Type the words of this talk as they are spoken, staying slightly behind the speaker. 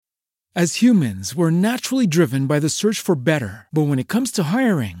As humans, we're naturally driven by the search for better. But when it comes to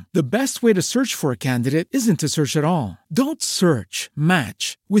hiring, the best way to search for a candidate isn't to search at all. Don't search,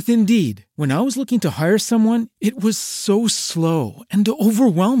 match with Indeed. When I was looking to hire someone, it was so slow and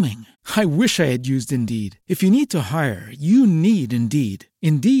overwhelming. I wish I had used Indeed. If you need to hire, you need Indeed.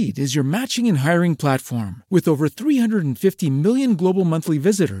 Indeed is your matching and hiring platform with over 350 million global monthly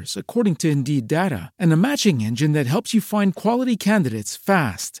visitors, according to Indeed data, and a matching engine that helps you find quality candidates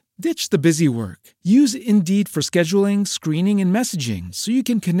fast. Ditch the busy work. Use Indeed for scheduling, screening, and messaging so you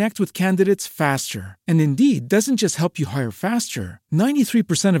can connect with candidates faster. And Indeed doesn't just help you hire faster.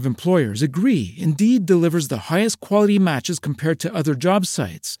 93% of employers agree Indeed delivers the highest quality matches compared to other job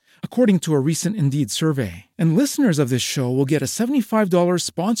sites, according to a recent Indeed survey. And listeners of this show will get a $75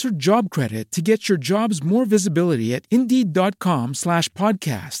 sponsored job credit to get your jobs more visibility at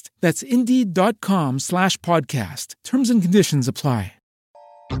Indeed.com/podcast. That's Indeed.com/podcast. Terms and conditions apply.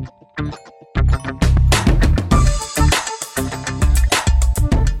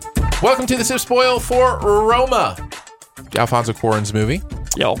 Welcome to the Sip Spoil for Roma, Alfonso Cuarón's movie.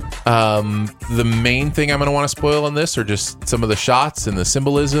 Yo. The main thing I'm going to want to spoil on this are just some of the shots and the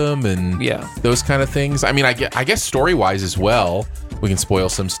symbolism and those kind of things. I mean, I guess story-wise as well, we can spoil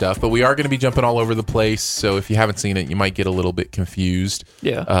some stuff, but we are going to be jumping all over the place. So if you haven't seen it, you might get a little bit confused.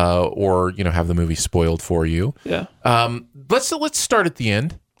 Yeah. Or have the movie spoiled for you. Yeah. Let's start at the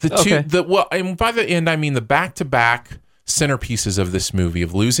end. And by the end, I mean the back-to-back centerpieces of this movie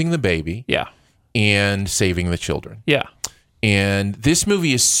of losing the baby, and saving the children. Yeah. And this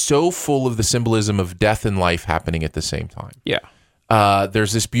movie is so full of the symbolism of death and life happening at the same time. Yeah.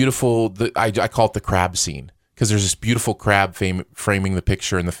 There's this beautiful, I call it the crab scene, because there's this beautiful crab framing the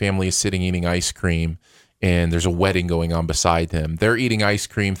picture, and the family is sitting eating ice cream, and there's a wedding going on beside them. They're eating ice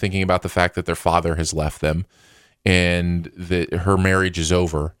cream, thinking about the fact that their father has left them, and that her marriage is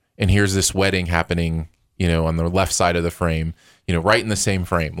over. And here's this wedding happening, on the left side of the frame, right in the same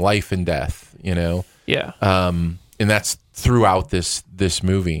frame, life and death, Yeah. And that's throughout this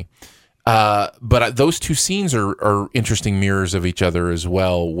movie. But those two scenes are interesting mirrors of each other as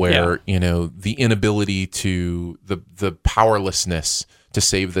well, where, the inability to, the powerlessness to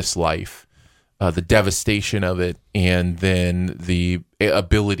save this life, the devastation of it, and then the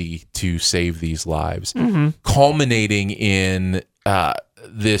ability to save these lives, culminating in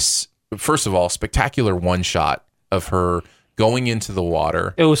this, first of all, spectacular one shot of her going into the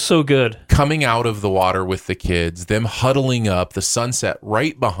water. It was so good. Coming out of the water with the kids, them huddling up, the sunset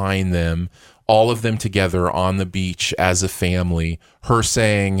right behind them, all of them together on the beach as a family, her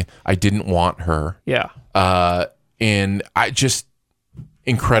saying, I didn't want her. Yeah. And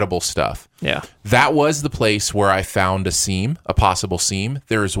incredible stuff. Yeah. That was the place where I found a possible seam.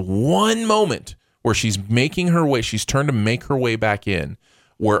 There is one moment where she's making her way, she's turned to make her way back in,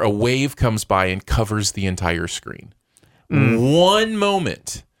 where a wave comes by and covers the entire screen. One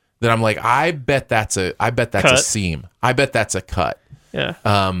moment that I'm like, I bet that's a seam. I bet that's a cut. Yeah.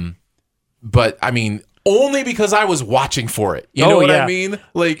 But I mean, only because I was watching for it. You know what I mean?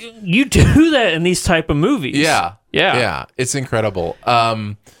 Like, you do that in these type of movies. Yeah. Yeah. Yeah. It's incredible.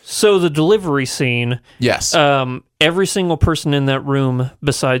 So the delivery scene. Yes. Every single person in that room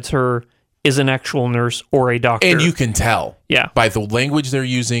besides her is an actual nurse or a doctor. And you can tell. Yeah. By the language they're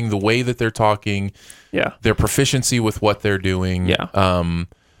using, the way that they're talking. Yeah. Their proficiency with what they're doing. Yeah. I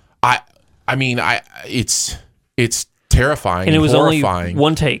mean, it's terrifying and it was horrifying.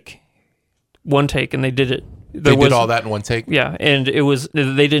 Only one take, and they did it. They did all that in one take? Yeah, and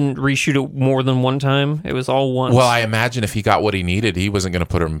they didn't reshoot it more than one time. It was all once. Well, I imagine if he got what he needed, he wasn't going to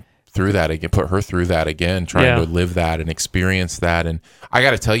put her through that again, trying to live that and experience that. And I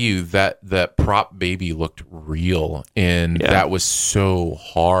got to tell you that prop baby looked real, and that was so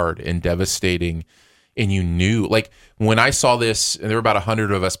hard and devastating. And you knew, like, when I saw this, and there were about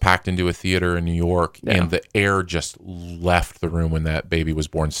 100 of us packed into a theater in New York, and the air just left the room when that baby was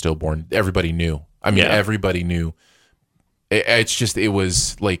stillborn. Everybody knew. I mean, everybody knew. It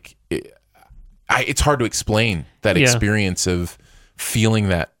was like, it's hard to explain that experience of feeling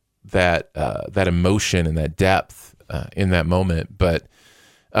that emotion and that depth in that moment. But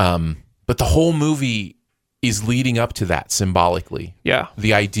the whole movie is leading up to that symbolically. Yeah.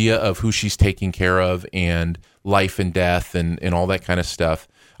 The idea of who she's taking care of and life and death and all that kind of stuff.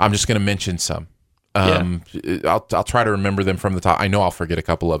 I'm just going to mention some. I'll try to remember them from the top. I know I'll forget a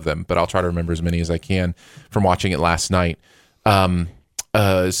couple of them, but I'll try to remember as many as I can from watching it last night.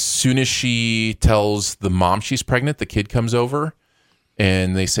 As soon as she tells the mom she's pregnant, the kid comes over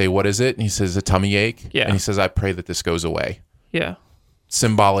and they say, "What is it?" And he says, "A tummy ache." Yeah. And he says, "I pray that this goes away." Yeah.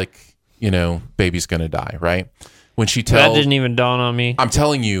 Symbolic, baby's going to die, right? When she tells... That didn't even dawn on me. I'm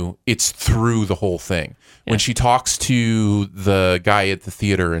telling you, it's through the whole thing. Yeah. When she talks to the guy at the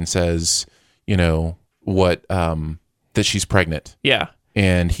theater and says, you know, that she's pregnant. Yeah.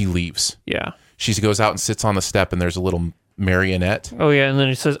 And he leaves. Yeah. She goes out and sits on the step, and there's a little marionette. Oh, yeah. And then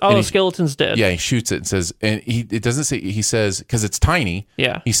he says, the skeleton's dead. Yeah, he shoots it and says, and it doesn't say, he says, because it's tiny.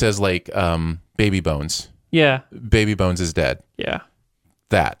 Yeah. He says, like, baby bones. Yeah. Baby bones is dead. Yeah.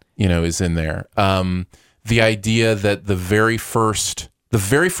 That, you know, is in there. The idea that the very first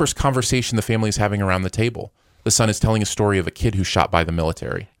conversation the family is having around the table, the son is telling a story of a kid who's shot by the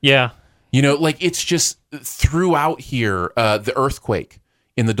military. Yeah. You know, like, it's just throughout here, the earthquake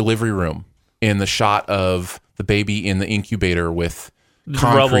in the delivery room, in the shot of the baby in the incubator with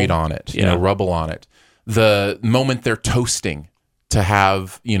concrete rubble on it, you know, rubble on it. The moment they're toasting to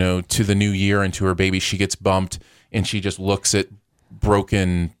have, you know, to the new year and to her baby, she gets bumped and she just looks at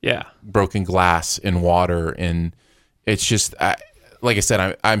broken glass and water. And it's just, like I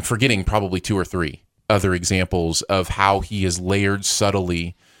said, I'm forgetting probably 2 or 3 other examples of how he is layered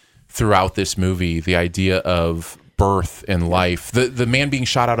subtly throughout this movie, the idea of birth and life. The man being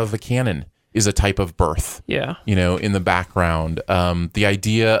shot out of a cannon is a type of birth. Yeah. You know, in the background. The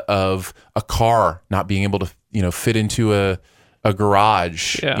idea of a car not being able to, you know, fit into a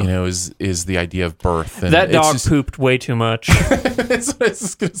garage, you know, is the idea of birth. And that dog pooped way too much. That's what I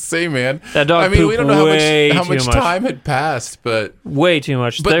was going to say, man. That dog pooped way too much. We don't know how much time had passed, but... Way too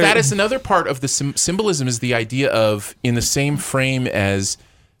much. But that is another part of the symbolism, is the idea of, in the same frame as,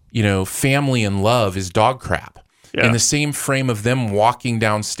 you know, family and love is dog crap. Yeah. In the same frame of them walking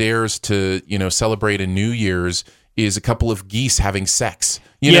downstairs to, you know, celebrate a New Year's is a couple of geese having sex.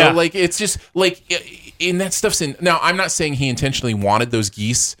 You know, like, it's just like, in that stuff's in. Now, I'm not saying he intentionally wanted those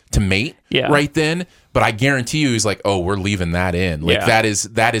geese to mate right then, but I guarantee you he's like, oh, we're leaving that in. Like, that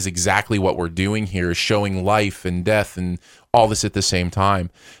is exactly what we're doing here, is showing life and death and all this at the same time.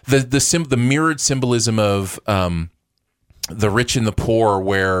 The mirrored symbolism of the rich and the poor,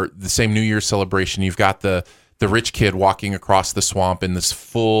 where the same New Year's celebration, you've got the rich kid walking across the swamp in this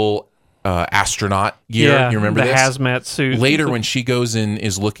full astronaut gear. You remember the this? hazmat suit. Later, when she goes and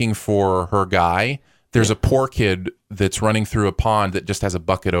is looking for her guy, there's a poor kid that's running through a pond that just has a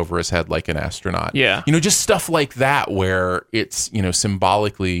bucket over his head like an astronaut. Yeah. You know, just stuff like that, where it's, you know,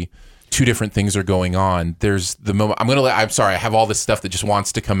 symbolically 2 different things are going on. There's the moment, I'm sorry, I have all this stuff that just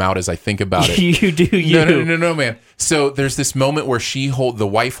wants to come out as I think about it. You do. No, man. So there's this moment where the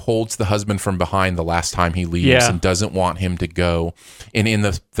wife holds the husband from behind the last time he leaves and doesn't want him to go. And in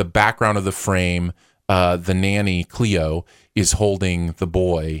the background of the frame, the nanny, Cleo, is holding the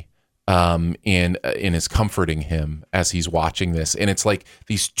boy and is comforting him as he's watching this. And it's like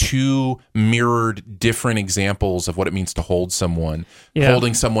these 2 mirrored different examples of what it means to hold someone.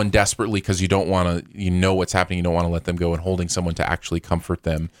 Holding someone desperately because you don't want to, you know what's happening, you don't want to let them go, and holding someone to actually comfort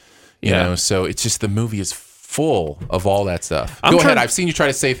them. You know, so it's just, the movie is full of all that stuff. Go ahead. I've seen you try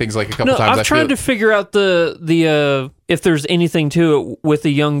to say things like a couple times. I'm trying to figure out the if there's anything to it with the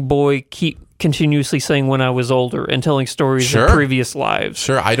young boy continuously saying "when I was older" and telling stories of previous lives.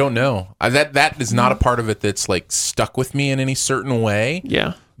 Sure, I don't know. That is not a part of it that's like stuck with me in any certain way.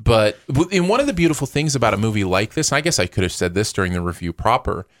 Yeah. But in one of the beautiful things about a movie like this, and I guess I could have said this during the review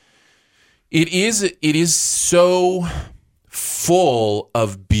proper, it is so full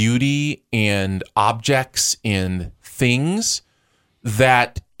of beauty and objects and things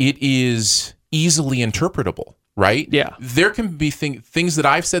that it is easily interpretable. Right? Yeah. There can be things that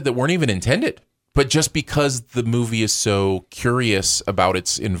I've said that weren't even intended, but just because the movie is so curious about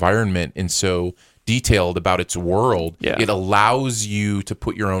its environment and so detailed about its world, it allows you to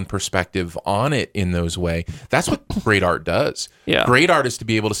put your own perspective on it in those ways. That's what great art does. Yeah. Great art is to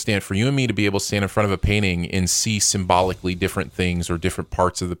be able to stand, for you and me to be able to stand in front of a painting and see symbolically different things or different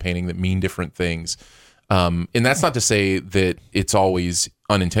parts of the painting that mean different things. And that's not to say that it's always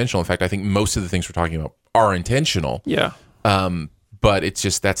unintentional. In fact, I think most of the things we're talking about are intentional. Yeah. But it's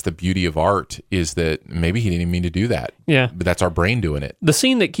just, that's the beauty of art, is that maybe he didn't even mean to do that. Yeah. But that's our brain doing it. The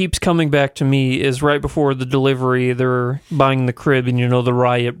scene that keeps coming back to me is right before the delivery. They're buying the crib and, you know, the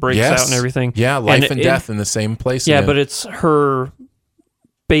riot breaks out and everything. Yeah, life and death in the same place. Yeah, but it's her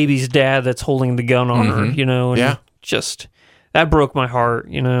baby's dad that's holding the gun on her, you know. And just, that broke my heart,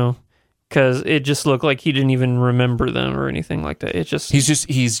 you know. Because it just looked like he didn't even remember them or anything like that. It just... He's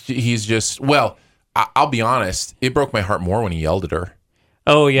just... Well, I'll be honest. It broke my heart more when he yelled at her.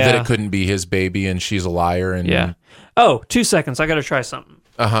 Oh, yeah. That it couldn't be his baby and she's a liar. And yeah. Oh, 2 seconds. I got to try something.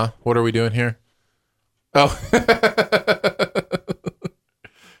 Uh-huh. What are we doing here? Oh.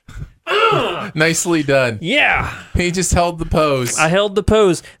 Nicely done. Yeah. He just held the pose. I held the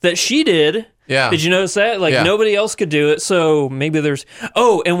pose that she did Yeah. Did you notice that? Like nobody else could do it, so maybe there's.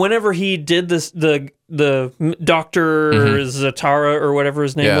 Oh, and whenever he did this, the Dr. Zatara or whatever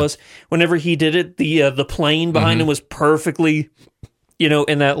his name was, whenever he did it, the plane behind him was perfectly,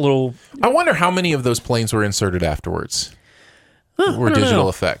 in that little. I wonder how many of those planes were inserted afterwards. Were digital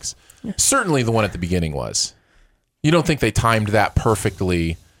effects. Yeah. Certainly the one at the beginning was. You don't think they timed that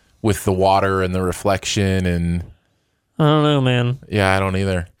perfectly with the water and the reflection and... I don't know, man. Yeah, I don't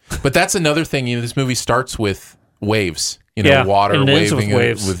either. But that's another thing. This movie starts with waves. Water waving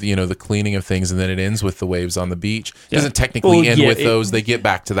with the cleaning of things, and then it ends with the waves on the beach. It doesn't technically end with those. They get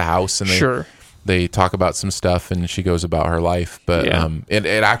back to the house and they talk about some stuff, and she goes about her life. But it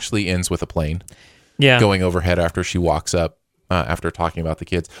actually ends with a plane going overhead after she walks up. After talking about the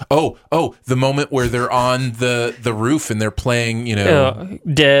kids. Oh, the moment where they're on the roof and they're playing,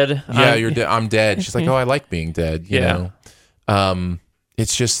 dead. Yeah, you're dead. I'm dead. She's like, oh, I like being dead. You know,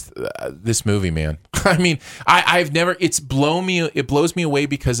 it's just this movie, man. I mean, I've never. It blows me away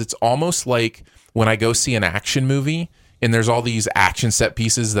because it's almost like when I go see an action movie and there's all these action set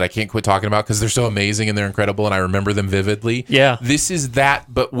pieces that I can't quit talking about because they're so amazing and they're incredible and I remember them vividly. Yeah, this is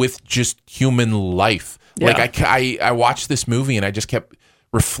that, but with just human life. Yeah. Like I watched this movie and I just kept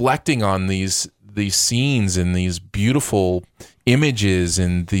reflecting on these scenes and these beautiful images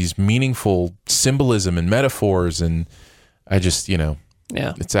and these meaningful symbolism and metaphors, and I just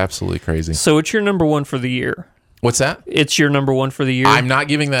it's absolutely crazy. So it's your number one for the year. What's that? It's your number one for the year. I'm not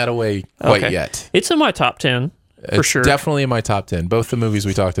giving that away quite yet. It's in my top 10 for sure. Definitely in my top 10. Both the movies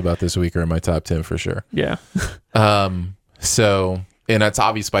we talked about this week are in my top 10 for sure. Yeah. So. And it's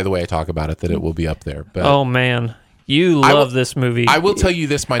obvious by the way I talk about it that it will be up there. But oh man, you love this movie. I will tell you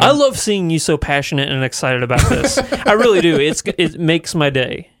this. I love seeing you so passionate and excited about this. I really do. It makes my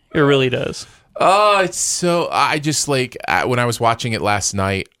day. It really does. Oh, it's so. I just when I was watching it last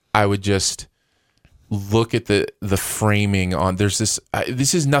night, I would just look at the framing on. There's this.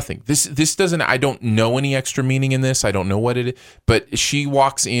 This is nothing. This doesn't. I don't know any extra meaning in this. I don't know what it is. But she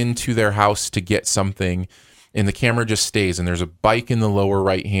walks into their house to get something. And the camera just stays, and there's a bike in the lower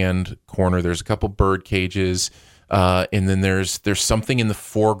right-hand corner. There's a couple bird cages, and then there's something in the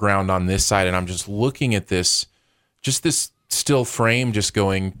foreground on this side. And I'm just looking at this still frame, just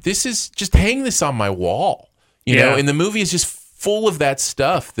going, "This is just hang this on my wall," you know. And the movie is just full of that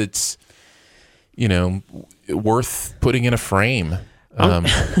stuff that's, worth putting in a frame.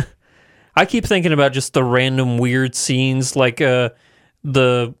 I keep thinking about just the random weird scenes, like where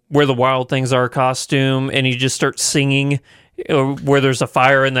the Wild Things Are costume, and he just starts singing where there's a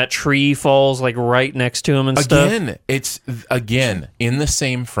fire and that tree falls like right next to him and stuff. It's in the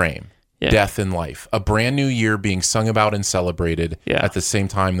same frame. Death and life, a brand new year being sung about and celebrated at the same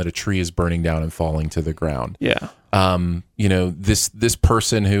time that a tree is burning down and falling to the ground. This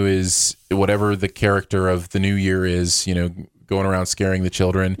person who is whatever the character of the new year is, going around scaring the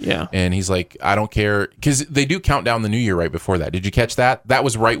children. And he's like, I don't care. Because they do count down the new year right before that. Did you catch that? That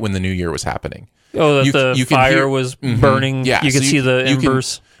was right when the new year was happening. Oh, the fire was burning. Yeah. You could see the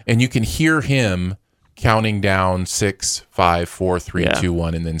embers. And you can hear him counting down 6, 5, 4, 3, 2,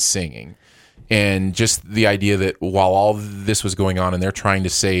 1, and then singing. And just the idea that while all this was going on and they're trying to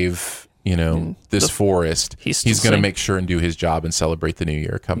save, this forest, he's going to make sure and do his job and celebrate the new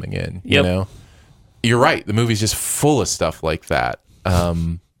year coming in, you know? You're right. The movie's just full of stuff like that.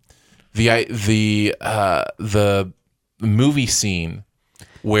 The movie scene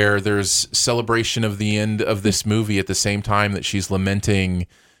where there's celebration of the end of this movie at the same time that she's lamenting,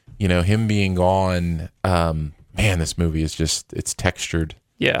 him being gone. Man, this movie is it's textured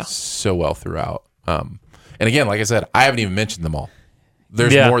so well throughout. And again, like I said, I haven't even mentioned them all.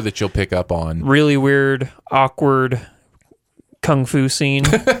 There's more that you'll pick up on. Really weird, awkward kung fu scene.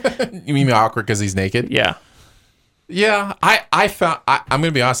 You mean awkward because he's naked? Yeah. I found. I'm going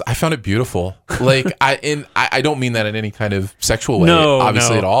to be honest. I found it beautiful. Like I don't mean that in any kind of sexual way.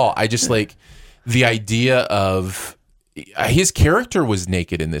 Obviously at all. I just like the idea of his character was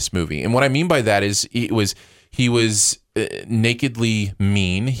naked in this movie, and what I mean by that is he was nakedly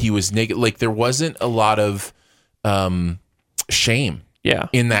mean. He was naked. Like there wasn't a lot of shame.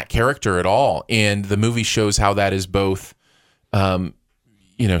 In that character at all, and the movie shows how that is both.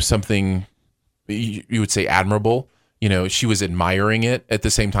 Something you would say admirable. She was admiring it at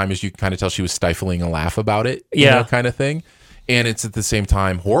the same time as you can kind of tell she was stifling a laugh about it, kind of thing. And it's at the same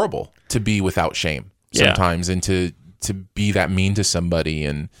time horrible to be without shame sometimes and to be that mean to somebody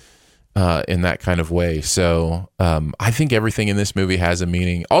and in that kind of way. So I think everything in this movie has a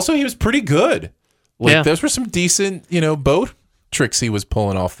meaning. Also, he was pretty good. Those were some decent, boat tricks he was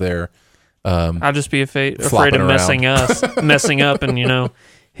pulling off there. I'd just be afraid of messing up, and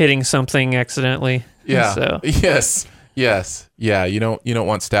hitting something accidentally. Yeah. So. Yes. Yeah. You don't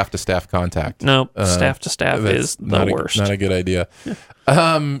want staff to staff contact. Nope. Staff to staff is the worst. Not a good idea.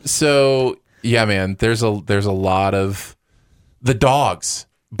 So yeah, man, there's a lot of the dogs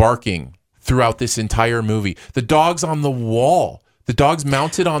barking throughout this entire movie. The dogs on the wall. The dogs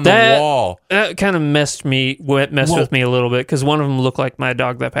mounted on the wall. That kind of messed with me a little bit because one of them looked like my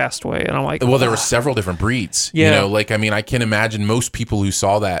dog that passed away, and I'm like, well, there were several different breeds. Yeah. I can imagine most people who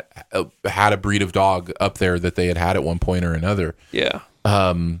saw that had a breed of dog up there that they had at one point or another. Yeah.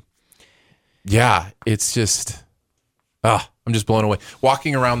 Yeah. It's just, I'm just blown away.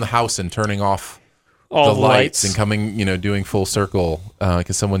 Walking around the house and turning off all the lights and coming, doing full circle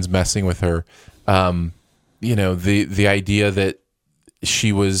because someone's messing with her. The idea that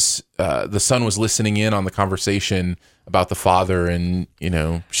she was the son was listening in on the conversation about the father, and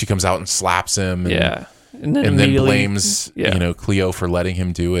she comes out and slaps him, and then blames Cleo for letting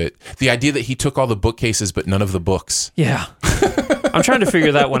him do it. The idea that he took all the bookcases but none of the books. Yeah, I'm trying to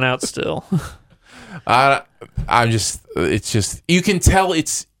figure that one out still. It's just you can tell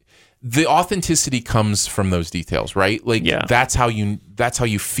it's the authenticity comes from those details, right? That's how you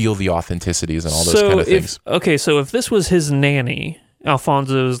feel the authenticities and all those kind of things. So if this was his nanny.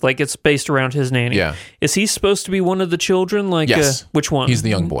 Alfonso's it's based around his nanny. Yeah. Is he supposed to be one of the children? Yes. Which one? He's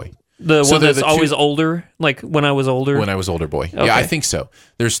the young boy. The one that's always older? When I was older? When I was older boy. Okay. Yeah, I think so.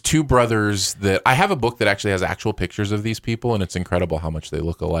 There's two brothers that... I have a book that actually has actual pictures of these people, and it's incredible how much they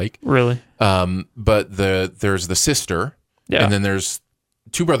look alike. Really? But there's the sister, and then there's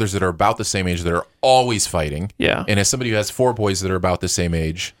two brothers that are about the same age that are always fighting. Yeah. And as somebody who has four boys that are about the same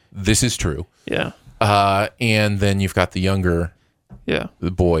age, this is true. Yeah. And then you've got the younger... Yeah,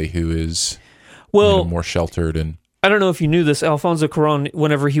 the boy who is more sheltered. And I don't know if you knew this, Alfonso Cuarón,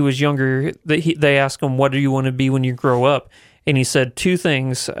 whenever he was younger, they asked him, what do you want to be when you grow up? And he said two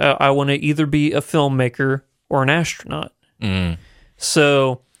things. I want to either be a filmmaker or an astronaut.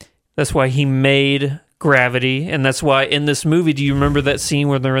 So that's why he made Gravity, and that's why in this movie, do you remember that scene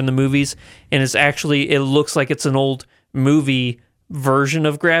where they're in the movies and it looks like it's an old movie version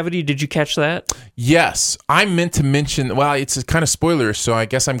of Gravity? Did you catch that? Yes. I meant to mention, well, it's a kind of spoiler, so I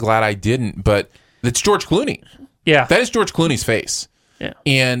guess I'm glad I didn't, but it's George Clooney. Yeah. That is George Clooney's face. Yeah.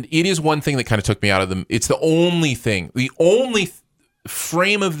 And it is one thing that kind of took me out of them. It's the only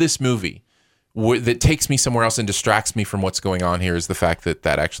frame of this movie that takes me somewhere else and distracts me from what's going on here is the fact that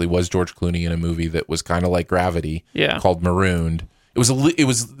actually was George Clooney in a movie that was kind of like Gravity, called Marooned.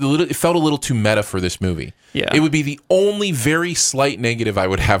 It felt a little too meta for this movie. Yeah. It would be the only very slight negative I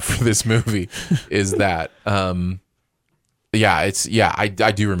would have for this movie is that. I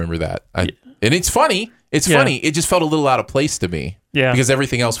do remember that. And it's funny. It's funny. It just felt a little out of place to me. Yeah. Because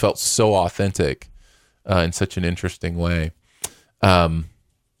everything else felt so authentic in such an interesting way.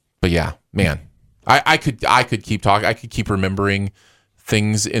 But yeah, man. I could keep talking. I could keep remembering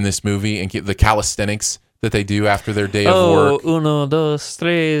things in this movie and the calisthenics that they do after their day of work. Uno, dos,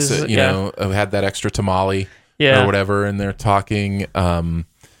 tres. So, had that extra tamale or whatever, and they're talking.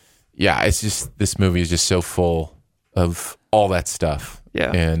 It's just, this movie is just so full of all that stuff.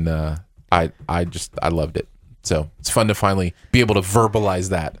 Yeah. And I loved it. So it's fun to finally be able to verbalize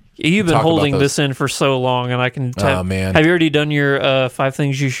that. You've been holding this in for so long, and I can tell. Oh, man. Have you already done your 5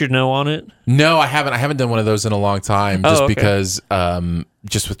 things you should know on it? No, I haven't. I haven't done one of those in a long time, because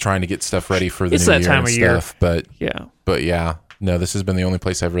just with trying to get stuff ready for the new year and stuff. But yeah, no, this has been the only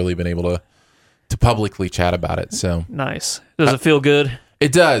place I've really been able to publicly chat about it. So nice. Does it feel good?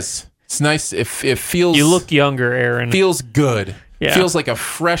 It does. It's nice. It feels. You look younger, Aaron. Feels good. Yeah. Feels like a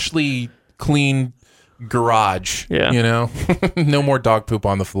freshly clean garage. Yeah. No more dog poop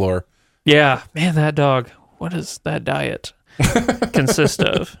on the floor. Yeah, man, that dog. What does that diet consist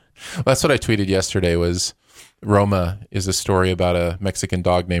of? Well, that's what I tweeted yesterday. Was Roma is a story about a Mexican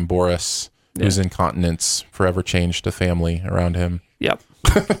dog named Boris whose incontinence forever changed a family around him. Yep.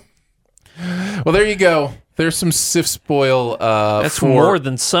 Well, there you go. There's some Sif Spoil. That's more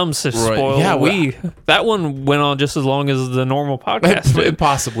than some Sif Spoil. Yeah, that one went on just as long as the normal podcast. It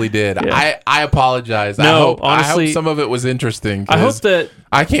possibly did. Yeah. I apologize. No, I honestly, hope some of it was interesting. I hope that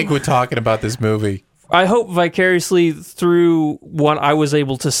I can't quit talking about this movie. I hope vicariously through what I was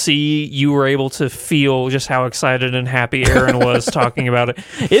able to see, you were able to feel just how excited and happy Aaron was talking about it.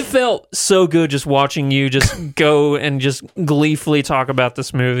 It felt so good just watching you just go and just gleefully talk about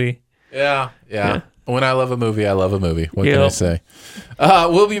this movie. Yeah. When I love a movie, I love a movie. What can I say?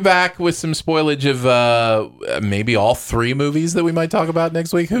 We'll be back with some spoilage of maybe all 3 movies that we might talk about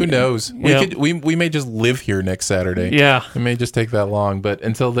next week. Who knows? We may just live here next Saturday. Yeah. It may just take that long. But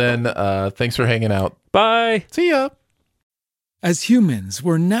until then, thanks for hanging out. Bye. See ya. As humans,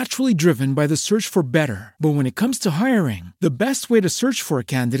 we're naturally driven by the search for better. But when it comes to hiring, the best way to search for a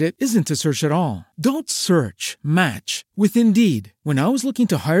candidate isn't to search at all. Don't search, match with Indeed. When I was looking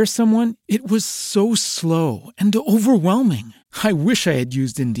to hire someone, it was so slow and overwhelming. I wish I had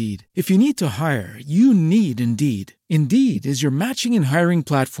used Indeed. If you need to hire, you need Indeed. Indeed is your matching and hiring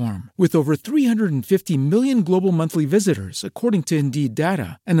platform with over 350 million global monthly visitors, according to Indeed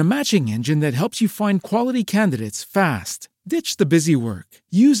data, and a matching engine that helps you find quality candidates fast. Ditch the busy work.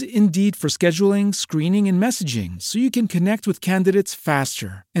 Use Indeed for scheduling, screening, and messaging so you can connect with candidates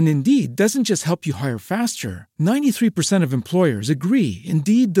faster. And Indeed doesn't just help you hire faster. 93% of employers agree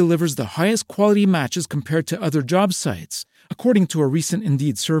Indeed delivers the highest quality matches compared to other job sites, according to a recent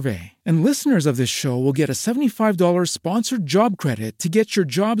Indeed survey. And listeners of this show will get a $75 sponsored job credit to get your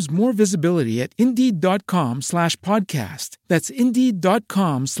jobs more visibility at Indeed.com/podcast. That's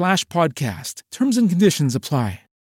Indeed.com/podcast. Terms and conditions apply.